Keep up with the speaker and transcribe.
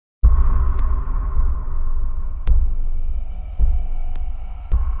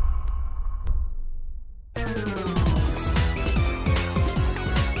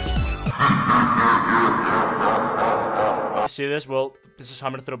see this? Well, this is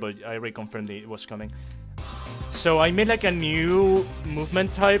hammer throw, but I reconfirmed it was coming. So I made like a new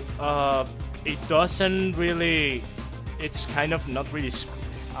movement type. It doesn't really. It's kind of not really.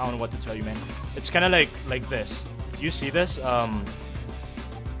 I don't know what to tell you, man. It's kind of like this. You see this?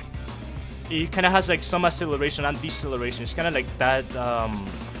 It kind of has like some acceleration and deceleration. It's kind of like that.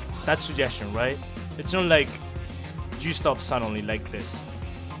 That suggestion, right? It's not like you stop suddenly like this.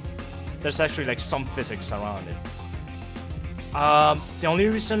 There's actually like some physics around it. The only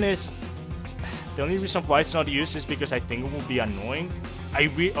reason why it's not used is because I think it will be annoying.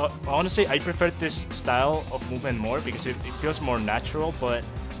 Honestly, I prefer this style of movement more because it feels more natural, but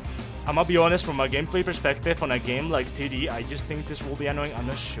I'm gonna be honest, from a gameplay perspective on a game like TD, I just think this will be annoying. I'm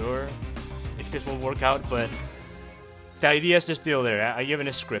not sure if this will work out, but the idea is just still there. I even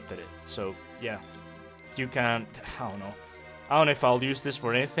scripted it, so yeah. You can't, I don't know if I'll use this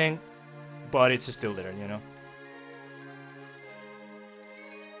for anything, but it's still there, you know.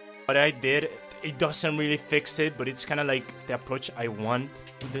 What I did, it doesn't really fix it, but it's kind of like the approach I want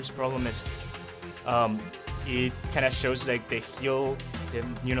with this problem is, it kind of shows like the heal,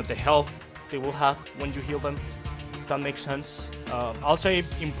 the health they will have when you heal them, if that makes sense. Also, I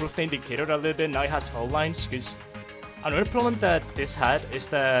improved the indicator a little bit. Now it has hold lines, because another problem that this had is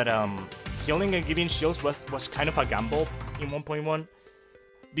that healing and giving shields was kind of a gamble in 1.1,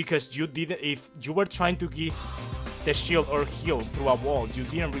 because if you were trying to give the shield or heal through a wall, you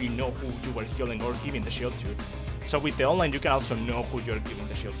didn't really know who you were healing or giving the shield to. So with the online, you can also know who you're giving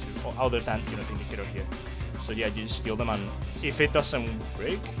the shield to, or other than the indicator here. So yeah, you just heal them, and if it doesn't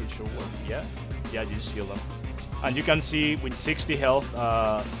break, it should work. Yeah, you just heal them, and you can see with 60 health,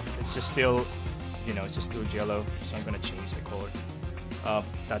 it's still, it's still yellow. So I'm gonna change the color.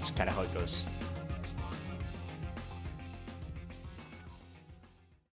 That's kind of how it goes.